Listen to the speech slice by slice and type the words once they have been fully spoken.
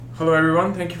Hello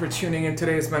everyone, thank you for tuning in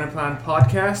today's Beneplan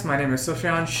podcast. My name is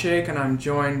Sufyan Sheikh and I'm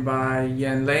joined by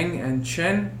Yan Ling and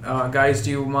Chen. Guys,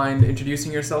 do you mind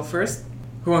introducing yourself first?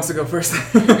 Who wants to go first?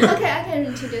 Okay, I can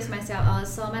introduce myself.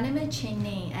 So my name is Chen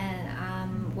Ning and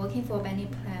I'm working for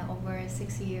Beneplan over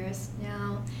 6 years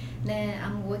now. Then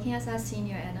I'm working as a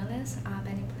senior analyst at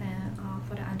Beneplan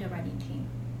for the underwriting team.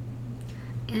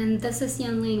 And this is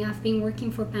Yan Ling. I've been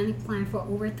working for Beneplan for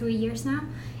over 3 years now,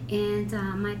 and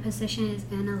my position is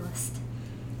analyst.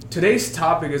 Today's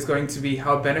topic is going to be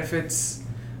how benefits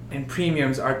and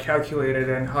premiums are calculated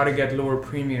and how to get lower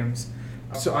premiums.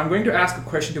 So I'm going to ask a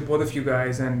question to both of you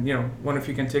guys, and one of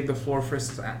you can take the floor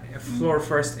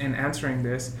first in answering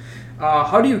this.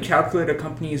 How do you calculate a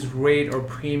company's rate or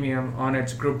premium on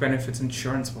its group benefits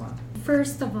insurance plan?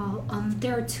 First of all,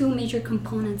 there are two major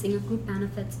components in a group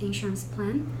benefits insurance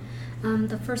plan.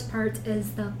 The first part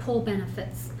is the pool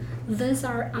benefits. These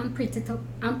are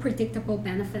unpredictable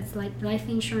benefits like life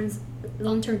insurance,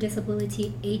 long-term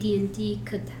disability, AD&D,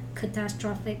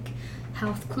 catastrophic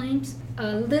health claims.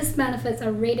 These benefits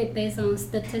are rated based on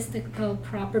statistical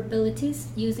probabilities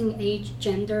using age,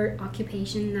 gender,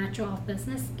 occupation, nature of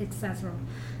business, etc.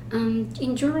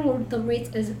 In general, the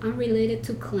rate is unrelated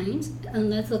to claims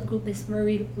unless the group is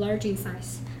very large in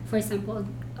size. For example,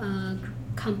 a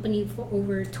company for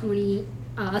over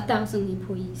 1,000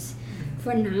 employees.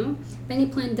 For now,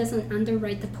 Beneplan doesn't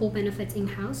underwrite the pool benefits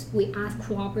in-house. We ask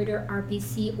cooperator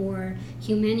RBC or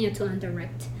Humania to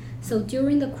underwrite. So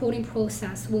during the quoting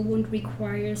process, we won't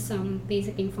require some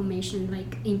basic information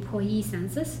like employee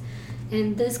census.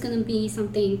 And this is going to be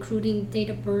something including date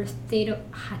of birth, date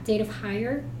of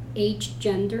hire, age,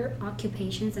 gender,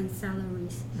 occupations, and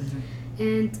salaries. Mm-hmm.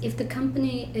 And if the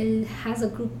company has a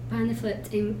group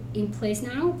benefit in place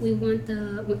now, they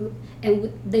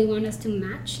want us to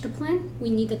match the plan, we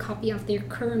need a copy of their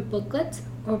current booklet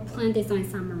or plan design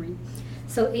summary.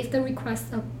 So if the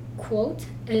request of quote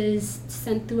is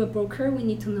sent through a broker, we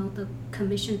need to know the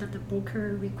commission that the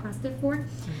broker requested for.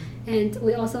 Mm-hmm. And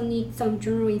we also need some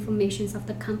general information of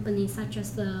the company, such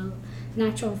as the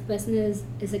nature of business,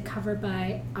 is it covered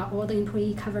by, all the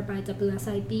employees covered by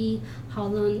WSIB, how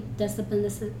long does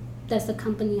the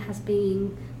company has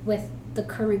been with the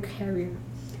current carrier.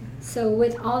 So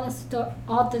with all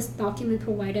this document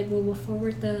provided, we will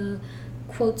forward the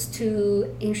quotes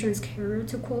to insurance carrier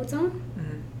to quote on.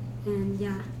 Mm-hmm. And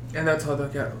yeah. And that's how the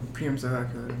premiums are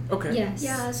calculated. Okay. Yes.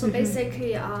 Yeah, so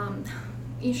basically,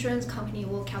 insurance company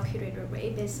will calculate the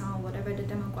rate based on whatever the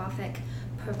demographic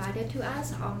provided to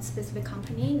us on specific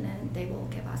company, then they will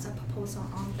give us a proposal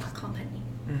on that company.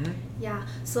 Mm-hmm. Yeah,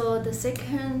 so the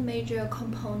second major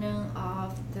component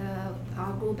of the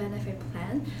group benefit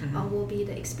plan will be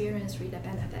the experience-related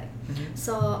benefit. Mm-hmm.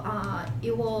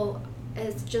 So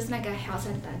it's just like a health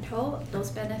and dental.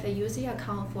 Those benefits usually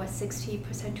account for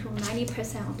 60% to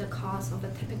 90% of the cost of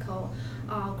a typical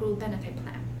group benefit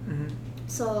plan. Mm-hmm.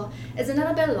 So it's a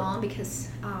little bit long because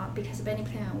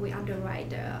Beneplan, we underwrite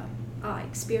the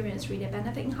experience-related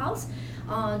benefit in-house.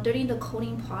 During the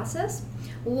coding process,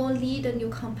 we will need the new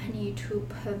company to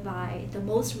provide the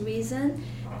most recent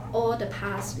or the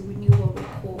past renewal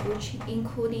report, which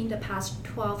including the past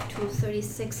 12 to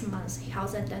 36 months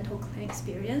health and dental claim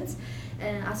experience,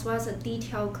 and as well as a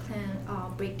detailed claim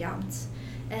breakdowns,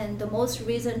 and the most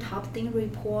recent top 10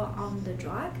 report on the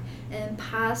drug, and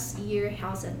past year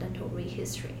health and dental rate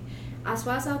history, as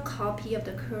well as a copy of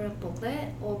the current booklet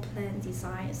or plan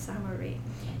design summary.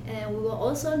 And we will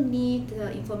also need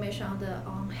the information on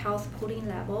the health pooling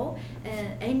level and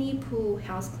any pool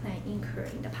health claim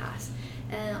incurred in the past.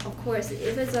 And of course,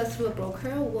 if it's through a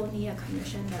broker, we'll need a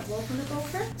commission level from the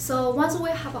broker. So once we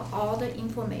have all the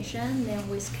information, then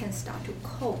we can start to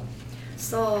code.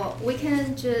 So we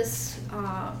can just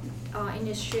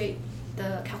initiate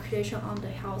the calculation on the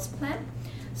health plan.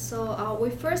 So we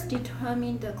first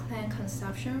determine the claim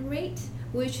consumption rate,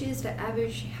 which is the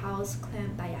average health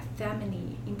claim by a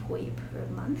family employee per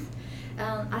month.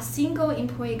 A single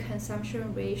employee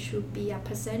consumption rate should be a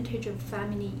percentage of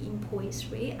family employees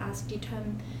rate as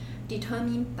determined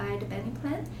by the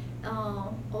Beneplan,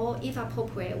 or if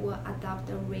appropriate, will adopt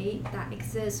the rate that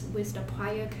exists with the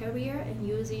prior carrier and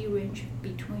usually range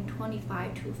between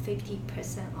 25 to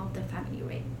 50% of the family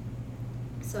rate.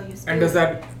 So you still. And does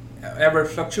that ever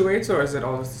fluctuates or is it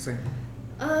always the same?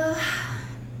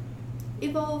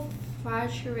 It will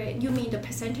fluctuate. You mean the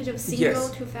percentage of single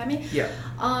to family? Yeah.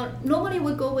 Normally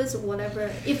we go with whatever,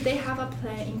 if they have a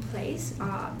plan in place,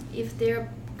 if their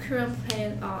current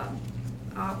plan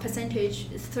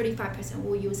percentage is 35%,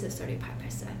 we'll use it 35%.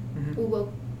 Mm-hmm. We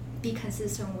will be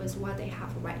consistent with what they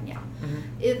have right now. Mm-hmm.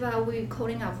 If we're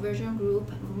calling a Virgin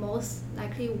Group, most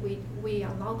likely we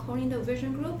are not calling the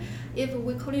Virgin Group. If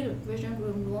we call it a Virgin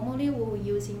Group, normally we're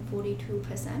using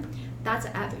 42%. That's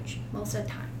average most of the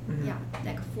time. Mm-hmm. Yeah,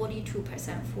 like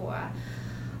 42%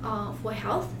 for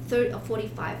health,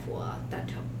 45 for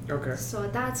dental. Okay. So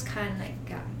that's kind of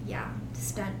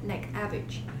like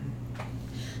average.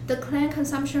 The claim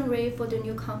consumption rate for the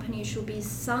new company should be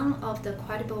sum of the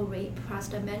creditable rate plus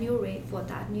the manual rate for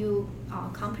that new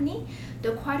company.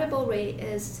 The creditable rate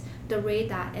is the rate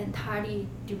that entirely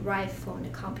derived from the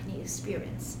company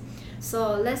experience.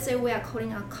 So let's say we are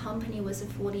calling a company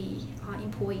with 40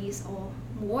 employees or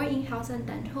more in health and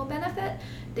dental benefit,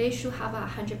 they should have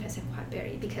 100%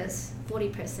 credibility because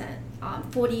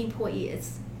 40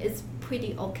 employees is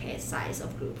pretty okay size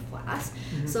of group for us.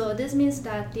 Mm-hmm. So this means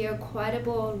that their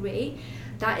credible rate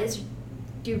that is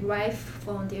derived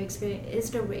from their experience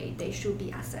is the rate they should be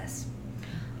assessed.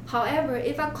 However,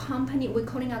 if we're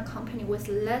calling a company with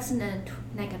less than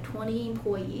 20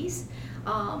 employees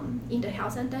in the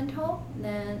health and dental,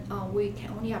 then we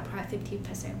can only apply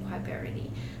 50% credibility.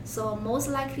 So most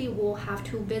likely we'll have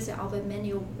to visit our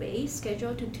manual rate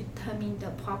schedule to determine the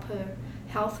proper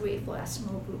health rate for a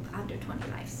small group under 20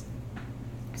 lives.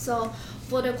 So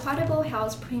for the credible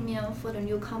health premium for the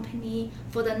new company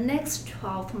for the next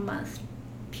 12-month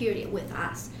period with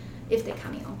us, if they're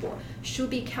coming on board, should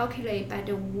be calculated by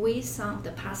the weight sum of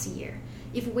the past year.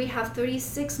 If we have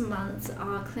 36 months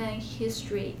claim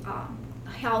history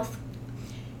health,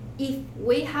 if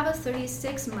we have a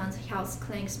 36 months health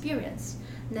claim experience,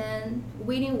 then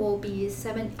weighting will be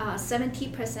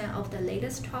 70% of the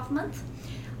latest 12 months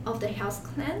of the health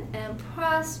claim and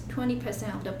plus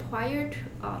 20% of the prior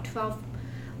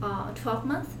 12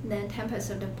 months, then 10%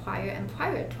 of the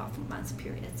prior 12 months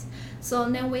periods. So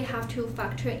then we have to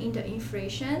factor in the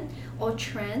inflation or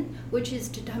trend, which is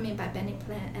determined by Benny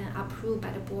Plan and approved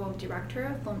by the board of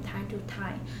directors from time to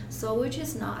time. So which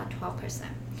is not at 12%.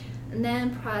 And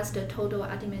then plus the total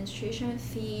administration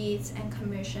fees and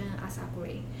commission as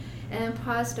agreed. And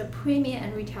plus the premium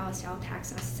and retail sales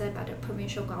tax as set by the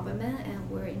provincial government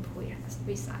and where employee has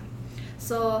reside.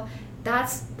 So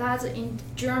that's in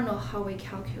general how we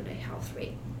calculate health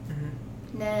rate.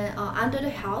 Mm-hmm. Then under the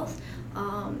health,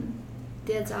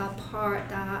 there's a part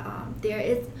that there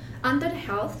is under the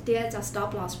health there's a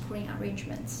stop loss pooling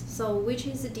arrangements. So which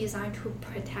is designed to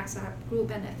protect our group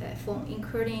benefit from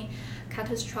incurring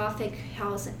catastrophic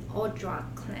health or drug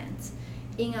claims.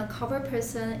 In a covered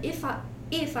person, if a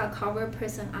covered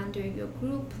person under your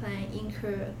group plan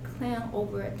incur claim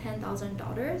over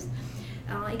 $10,000.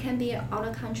 It can be out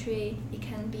of country, it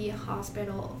can be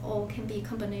hospital, or it can be a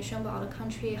combination of out of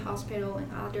country, hospital,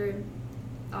 and other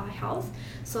health.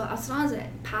 So as long as it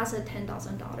passes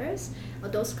 $10,000,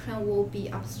 those claims will be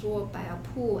absorbed by a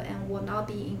pool and will not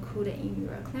be included in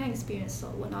your claim experience, so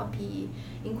will not be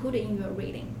included in your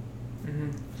rating.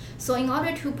 Mm-hmm. So in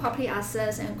order to properly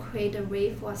assess and create a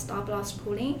rate for stop loss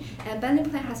pooling, and Benny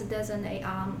Plan has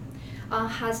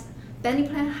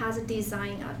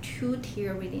designed a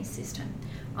two-tier rating system.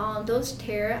 Those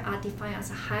tiers are defined as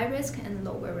high risk and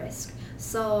lower risk.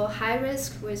 So high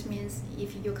risk, which means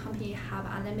if your company have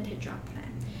unlimited drug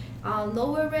plan.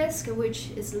 Lower risk, which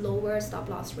is lower stop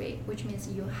loss rate, which means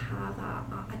you have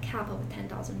a cap of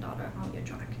 $10,000 on your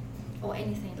drug or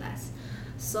anything less.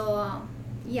 So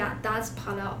yeah, that's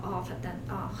part of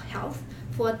health.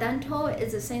 For dental,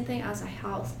 it's the same thing as a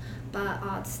health,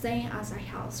 but same as a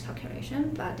health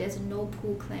calculation, but there's no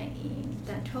pool claim in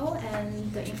dental,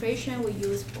 and the inflation we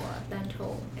use for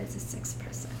dental is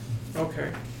 6%.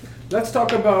 Okay, let's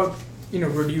talk about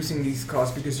reducing these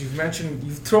costs, because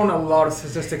you've thrown a lot of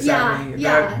statistics at me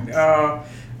that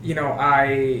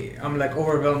I'm like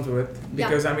overwhelmed with,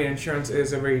 because insurance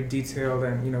is a very detailed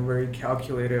and very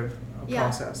calculative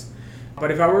process. But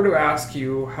if I were to ask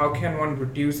you, how can one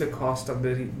reduce the cost of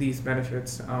these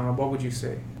benefits, what would you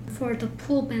say? For the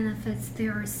pool benefits,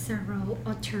 there are several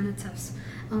alternatives.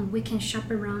 We can shop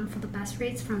around for the best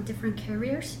rates from different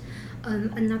carriers.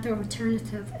 Another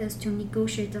alternative is to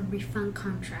negotiate a refund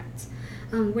contract,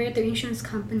 where the insurance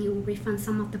company will refund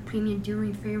some of the premium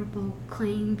during favorable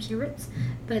claim periods,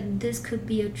 but this could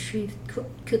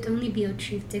only be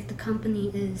achieved if the company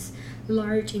is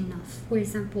large enough. For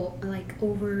example, like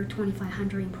over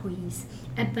 2,500 employees.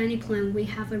 At Benny Plan, we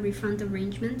have a refund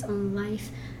arrangement on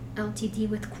Life Ltd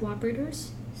with cooperators.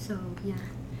 So yeah.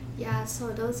 Yeah,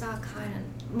 so those are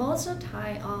most of the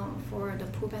time for the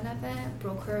pool benefit,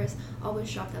 brokers always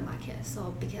shop the market.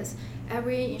 So because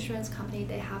every insurance company,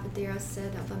 they have their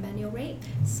set of a manual rate.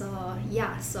 So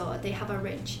yeah, so they have a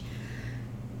range.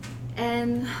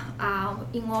 And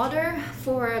in order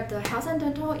for the health and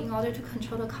dental, in order to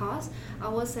control the cost, I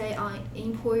would say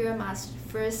employer must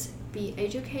first be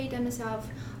educate themselves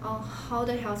on how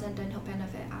the health and dental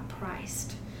benefits are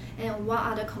priced and what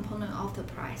are the components of the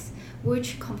price,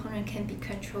 which component can be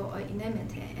controlled or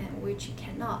eliminated and which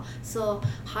cannot. So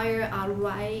hire a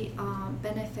right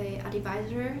benefit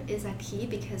advisor is a key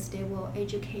because they will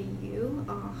educate you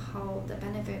on how the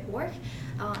benefit work.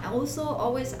 Also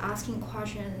always asking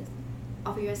questions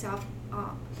of yourself.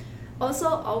 Also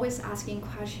always asking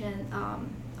question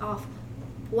of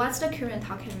what's the current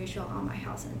target ratio on my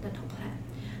health and dental plan.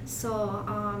 So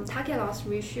target loss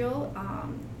ratio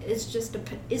is just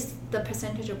the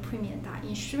percentage of premium that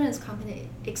insurance company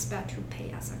expect to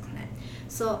pay as a claim.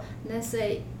 So let's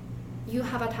say you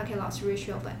have a target loss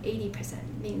ratio of 80%,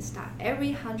 means that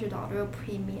every $100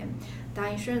 premium, the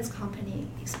insurance company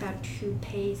expect to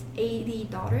pay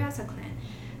 $80 as a claim.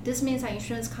 This means that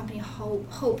insurance company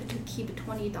hope to keep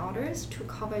 $20 to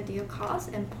cover their costs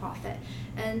and profit,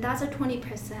 and that's a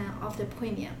 20% of the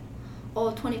premium,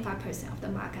 or 25% of the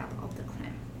markup of the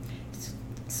claim.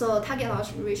 So target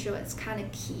loss ratio is kind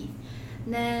of key.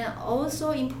 Then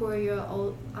also employer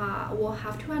will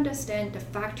have to understand the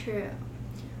factor.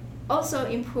 Also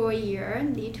employer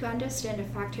need to understand the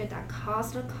factor that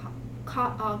cause the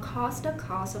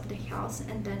cost of the health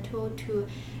and dental to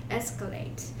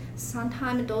escalate.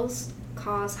 Sometimes those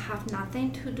costs have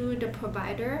nothing to do with the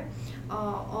provider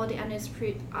or the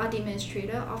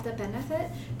administrator of the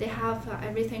benefit. They have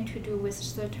everything to do with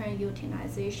certain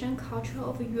utilization culture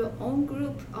of your own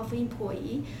group of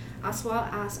employee, as well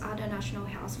as other national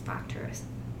health factors.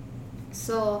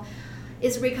 So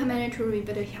it's recommended to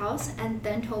review the health and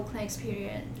dental claim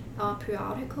experience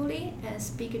periodically and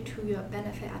speak to your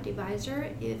benefit advisor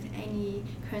if any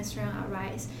concern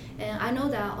arise. And I know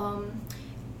that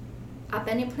at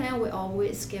Beneplan, we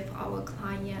always give our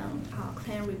client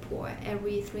claim report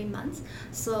every 3 months.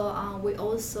 So we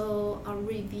also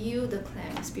review the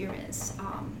claim experience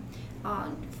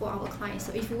for our clients.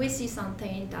 So if we see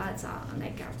something that's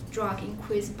like a drug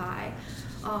increased by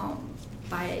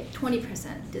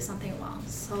 20%, there's something wrong.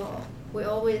 So we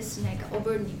always like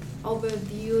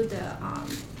overview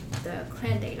the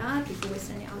claim data before we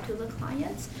send it out to the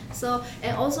clients. So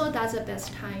and also that's the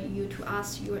best time you to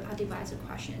ask your advisor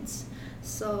questions.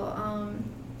 So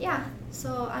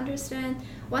so understand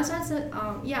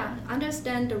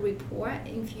understand the report.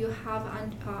 If you have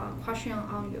a question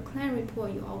on your claim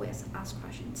report, you always ask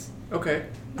questions. Okay.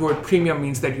 The word premium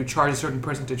means that you charge a certain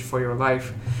percentage for your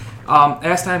life.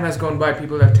 As time has gone by,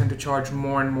 people have tend to charge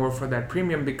more and more for that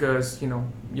premium because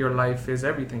your life is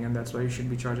everything, and that's why you should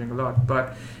be charging a lot.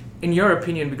 But in your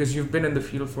opinion, because you've been in the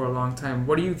field for a long time,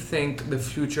 what do you think the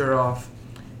future of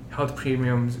health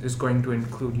premiums is going to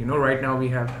include? Right now we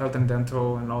have health and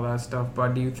dental and all that stuff,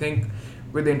 but do you think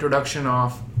with the introduction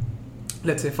of,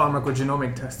 let's say,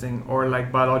 pharmacogenomic testing or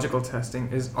like biological testing,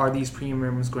 are these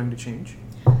premiums going to change?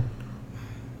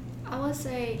 I would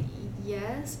say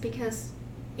yes, because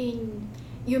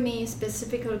you mean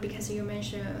specifically because you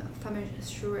mentioned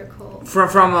pharmaceutical.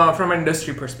 From an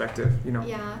industry perspective,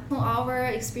 Yeah, from our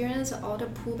experience, all the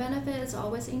pool benefit is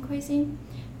always increasing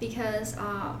because.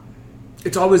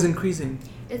 It's always increasing.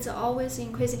 It's always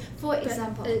increasing. For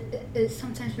example, it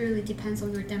sometimes really depends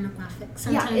on your demographic.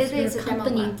 Sometimes your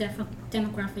company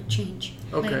demographic change.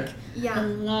 Okay. A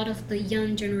lot of the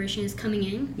young generation is coming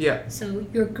in. Yeah. So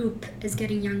your group is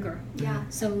getting younger. Yeah.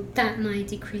 So that might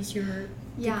decrease your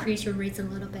rates a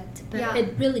little bit. But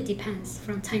it really depends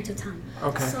from time to time.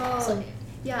 Okay. So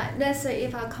let's say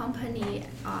if a company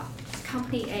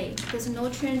A, there's no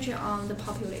change on the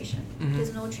population. Mm-hmm.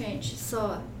 There's no change.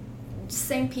 So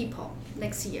same people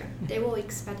next year, they will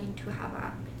expecting to have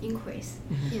an increase.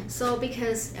 Mm-hmm. Yeah. So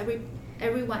because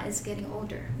everyone is getting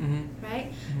older, right?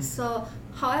 Mm-hmm. So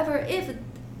however, if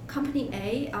company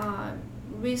A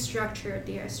restructure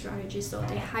their strategy, so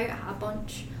they hire a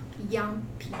bunch young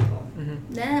people,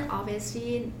 then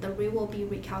obviously the rate will be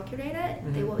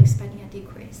recalculated. They will expecting a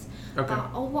decrease. Okay.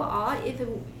 Overall,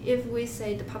 if we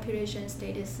say the population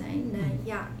stay the same, then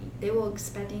they will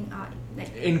expecting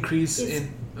increase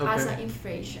in as an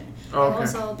inflation. And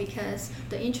also because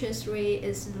the interest rate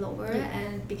is lower,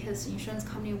 and because insurance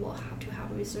company will have to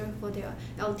have reserve for their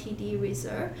LTD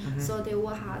reserve, so they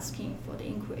were asking for the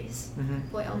increase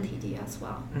for LTD as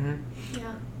well.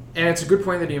 Yeah. And it's a good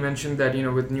point that you mentioned that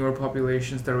with newer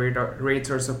populations, the rates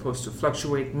are supposed to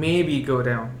fluctuate, maybe go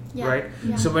down, right?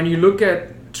 Yeah. So when you look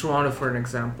at Toronto, for an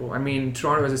example, I mean,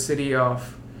 Toronto is a city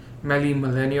of many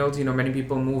millennials. Many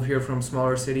people move here from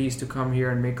smaller cities to come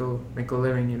here and make a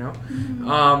living.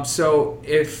 So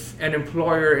if an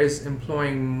employer is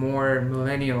employing more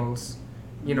millennials,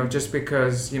 just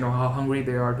because how hungry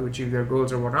they are to achieve their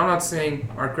goals or what. I'm not saying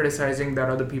or criticizing that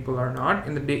other people are not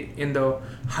in the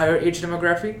higher age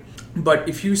demographic, but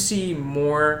if you see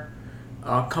more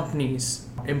companies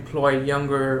employ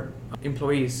younger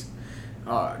employees,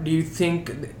 do you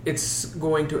think it's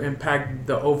going to impact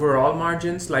the overall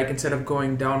margins? Like instead of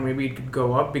going down, maybe it could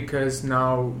go up because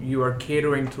now you are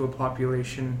catering to a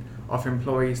population of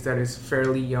employees that is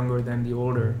fairly younger than the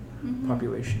older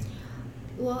population.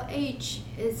 Well, age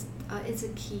is a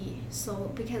key.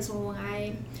 So because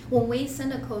when we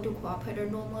send a code to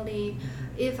cooperator, normally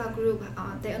if a group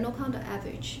they are not count the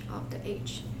average of the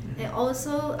age, and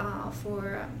also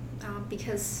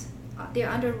because their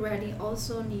underwriting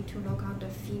also need to look on the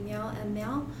female and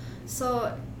male.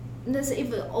 So this if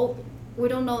we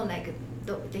don't know like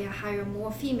they hire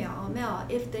more female or male.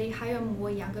 If they hire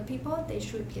more younger people, they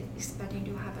should be expecting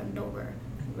to have a lower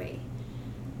rate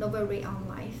on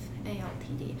life and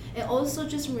LTD. And also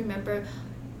just remember,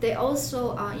 they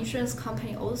also insurance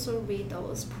company also read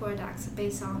those products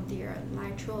based on their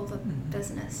nature of a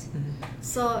business.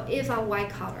 So if a white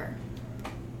collar,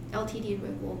 LTD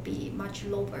rate will be much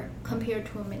lower compared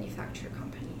to manufacturer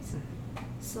companies.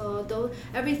 So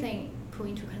everything put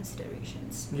into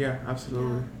considerations. Yeah,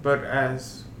 absolutely. Yeah. But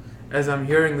as I'm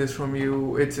hearing this from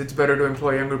you, it's better to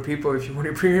employ younger people if you want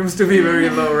your premiums to be very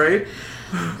low, right?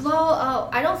 Well,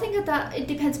 I don't think that it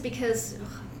depends because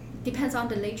depends on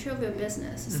the nature of your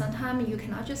business. Sometimes you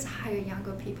cannot just hire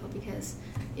younger people because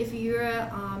if your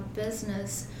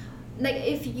business, like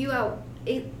if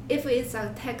it's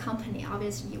a tech company,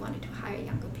 obviously you wanted to hire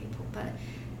younger people. But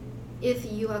if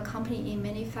you are a company in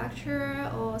manufacture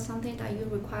or something that you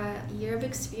require a year of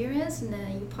experience,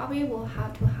 then you probably will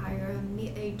have to hire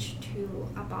mid-age to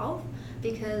above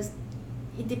because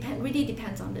it really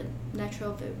depends on the nature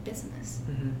of the business.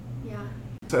 Yeah.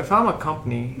 So if I'm a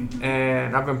company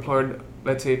and I've employed,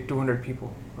 let's say, 200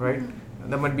 people, right?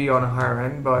 That might be on a higher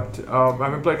end, but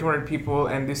I've employed 200 people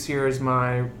and this year is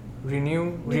my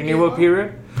renewal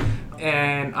period.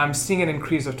 And I'm seeing an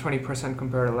increase of 20%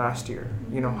 compared to last year.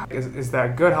 Is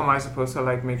that good? How am I supposed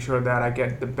to make sure that I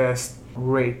get the best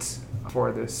rates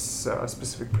for this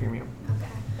specific premium?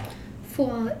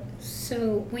 Okay.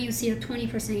 So when you see a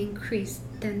 20% increase,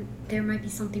 then there might be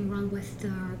something wrong with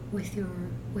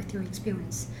your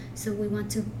experience. So we want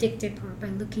to dig deeper by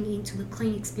looking into the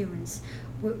claim experience.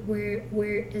 Where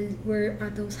are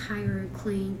those higher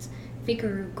claims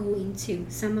figure go into?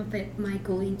 Some of it might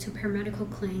go into paramedical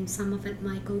claims, some of it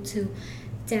might go to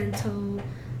dental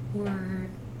or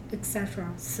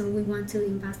etc. So we want to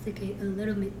investigate a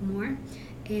little bit more,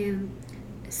 and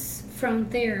from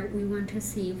there we want to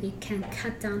see if we can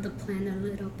cut down the plan a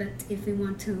little bit if we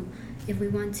want to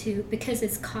because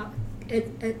it's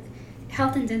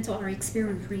health and dental are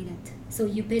experience rated. So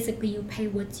you pay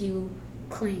what you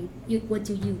claim, what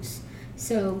you use.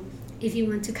 So if you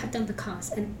want to cut down the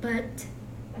cost, but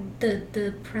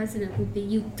the president would be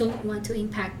you don't want to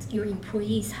impact your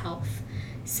employees' health.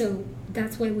 So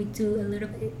that's why we do a little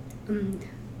bit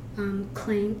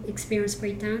claim experience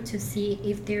breakdown to see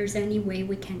if there's any way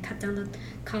we can cut down the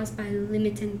cost by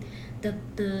limiting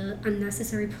the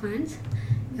unnecessary plans.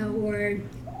 Or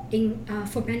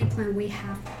for many plan we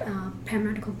have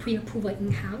paramedical pre-approval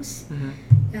in-house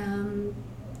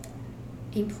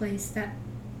in place that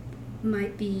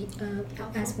might be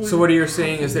as one. So what you're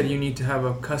saying is that you need to have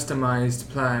a customized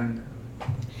plan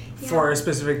for a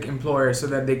specific employer so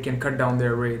that they can cut down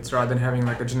their rates rather than having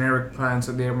a generic plan,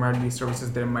 so there might be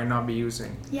services they might not be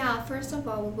using. Yeah, first of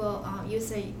all, you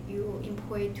say you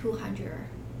employ 200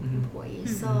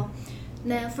 employees. So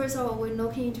then first of all, we're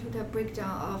looking into the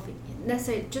breakdown of, let's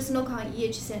say, just look on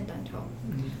EHC and dental.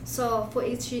 So for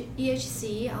each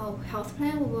EHC or health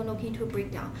plan, we will look into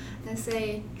breakdown. Let's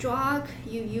say drug,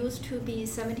 you used to be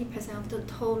 70% of the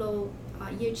total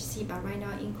EHC, but right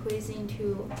now increasing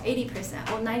to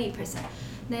 80% or 90%.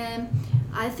 Then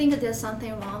I think there's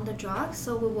something wrong with the drug,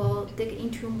 so we will dig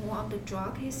into more of the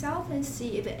drug itself and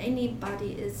see if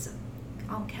anybody is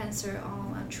on cancer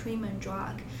on a treatment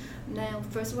drug. Then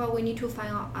first of all, we need to find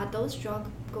out, are those drugs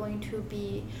going to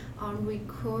be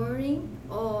recurring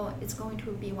or it's going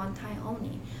to be one time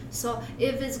only. So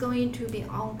if it's going to be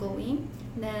ongoing,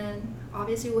 then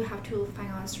obviously we have to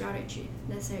find out a strategy.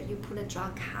 Let's say you put a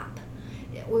drug cap.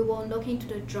 We will look into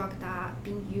the drug that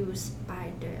being used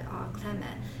by the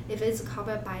claimant. If it's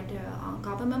covered by the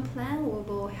government plan, we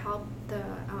will help the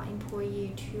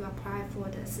employee to apply for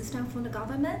the assistance from the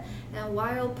government, and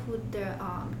while put the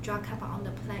drug cap on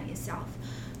the plan itself.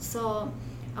 So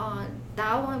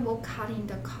that one will cut in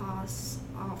the cost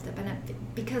of the benefit,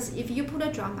 because if you put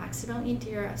a drug maximum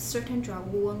into a certain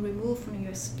drug will remove from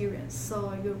your experience,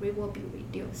 so your rate will be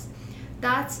reduced.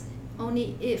 That's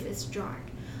only if it's drug,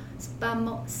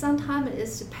 but sometimes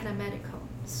it's paramedical.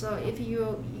 So if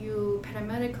you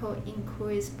paramedical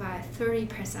increase by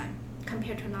 30%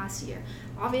 compared to last year,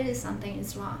 obviously something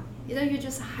is wrong. Either you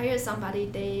just hire somebody,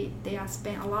 they are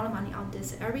spend a lot of money on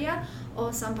this area,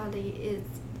 or somebody is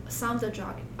some of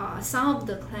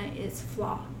the claim is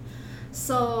flawed.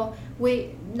 So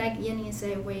we, like Yanni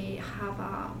said, we have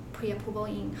a pre-approval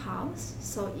in-house.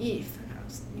 So if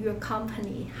your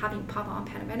company having problem on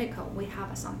paramedical, we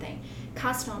have something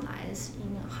customized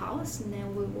in-house, and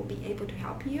then we will be able to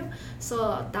help you.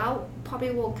 So that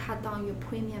probably will cut down your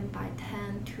premium by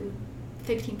 10 to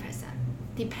 15%.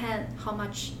 Depend how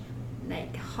much,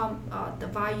 like how the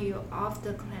value of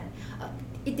the claim.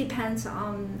 It depends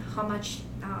on how much.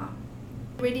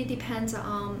 Really depends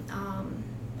on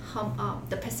how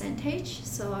the percentage.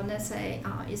 So let's say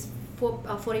it's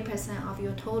 40% of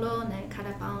your total, and then cut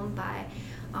it down by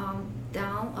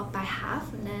down by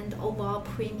half, and then the overall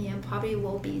premium probably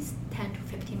will be 10 to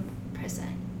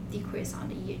 15% decrease on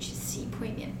the EHC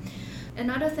premium.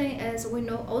 Another thing is we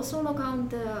also look on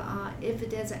the if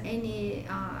there's any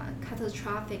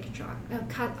catastrophic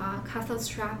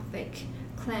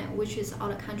claim, which is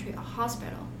out of country or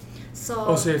hospital. So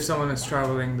also, if someone is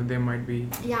traveling, that they might be.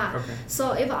 Yeah. Okay.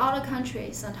 So if out of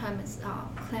country, sometimes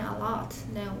claim a lot,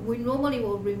 then we normally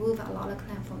will remove a lot of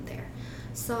claim from there.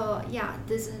 So yeah,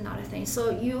 this is another thing.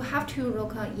 So you have to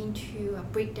look into a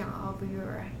breakdown of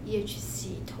your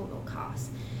EHC total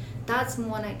cost. That's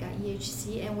more like a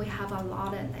EHC, and we have a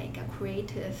lot of like a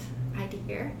creative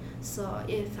idea. So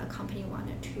if a company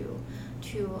wanted to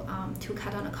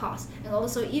cut down the cost, and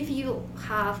also if you're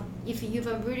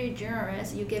really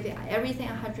generous, you give it everything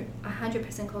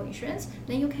 100% co-insurance,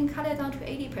 then you can cut it down to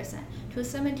 80% to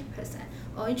 70%,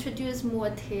 or introduce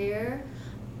more tier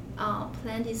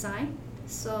plan design.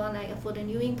 So like for the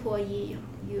new employee,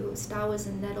 you start with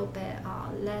a little bit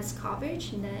less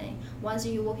coverage, and then once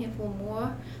you're working for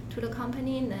more to the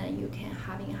company, then you can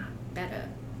having a better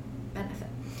benefit.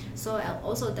 So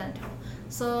also dental.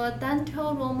 So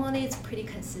dental normally it's pretty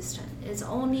consistent. It's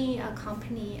only a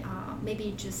company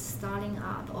maybe just starting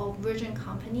up or virgin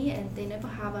company, and they never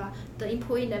have the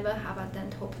employee never have a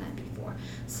dental plan before.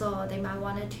 So they might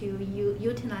want to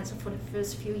utilize it for the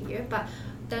first few years, but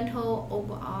dental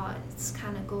overall it's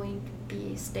kind of going to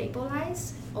be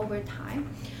stabilized over time.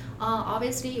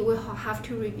 Obviously, you will have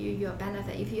to review your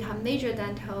benefit. If you have major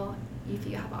dental, if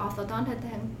you have orthodontic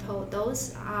dental,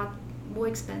 those are more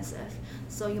expensive.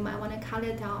 So you might want to cut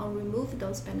it down or remove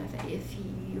those benefits if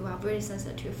you are very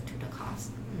sensitive to the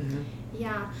cost. Mm-hmm.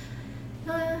 Yeah.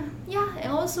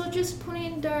 And also just put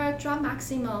in the drug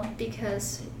maximum,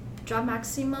 because drug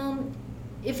maximum,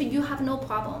 if you have no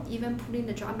problem, even putting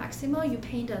the drug maximum, you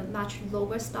pay the much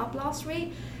lower stop loss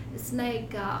rate. It's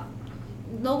like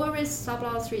lower risk stop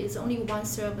loss rate is only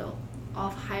 1/3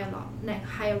 of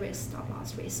higher risk stop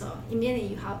loss rate. So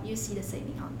immediately you see the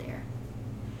saving on there.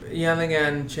 Yanling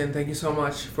and Chin, thank you so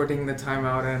much for taking the time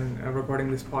out and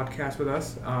recording this podcast with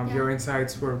us. Your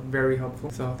insights were very helpful,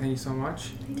 so thank you so much.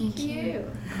 Thank you.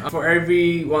 For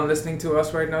everyone listening to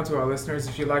us right now, to our listeners,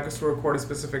 if you'd like us to record a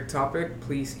specific topic,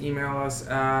 please email us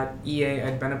at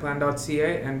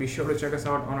ea@beneplan.ca, and be sure to check us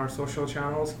out on our social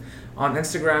channels, on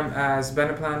Instagram as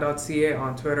beneplan.ca,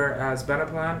 on Twitter as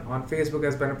beneplan, on Facebook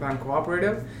as beneplan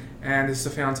cooperative. And this is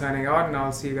Sufyan signing out, and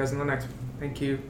I'll see you guys in the next one. Thank you.